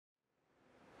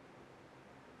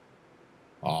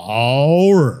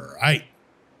All right.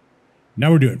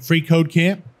 Now we're doing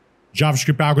freeCodeCamp,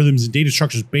 JavaScript algorithms and data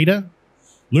structures beta.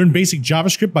 Learn basic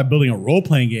JavaScript by building a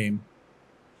role-playing game.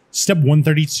 Step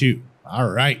 132. All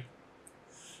right.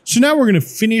 So now we're going to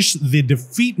finish the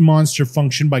defeatMonster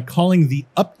function by calling the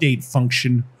update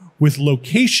function with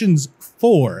locations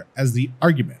 4 as the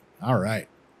argument. All right.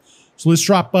 So let's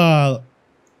drop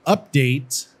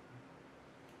update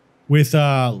with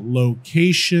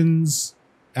locations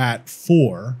at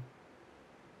 4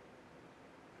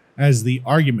 as the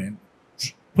argument.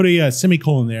 Put a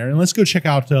semicolon there, and let's go check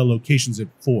out locations at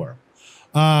 4.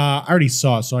 I already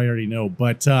saw, so I already know,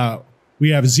 but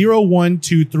we have 0, 1,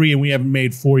 2, 3, and we haven't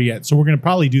made 4 yet, so we're going to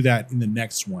probably do that in the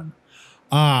next one.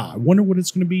 I wonder what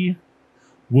it's going to be.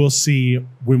 We'll see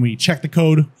when we check the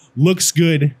code. Looks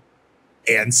good,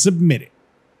 and submit it.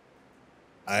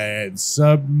 And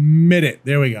submit it.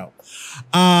 There we go.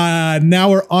 Now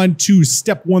we're on to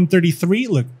step 133.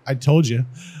 Look, I told you.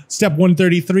 Step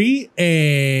 133,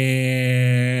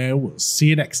 and we'll see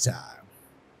you next time.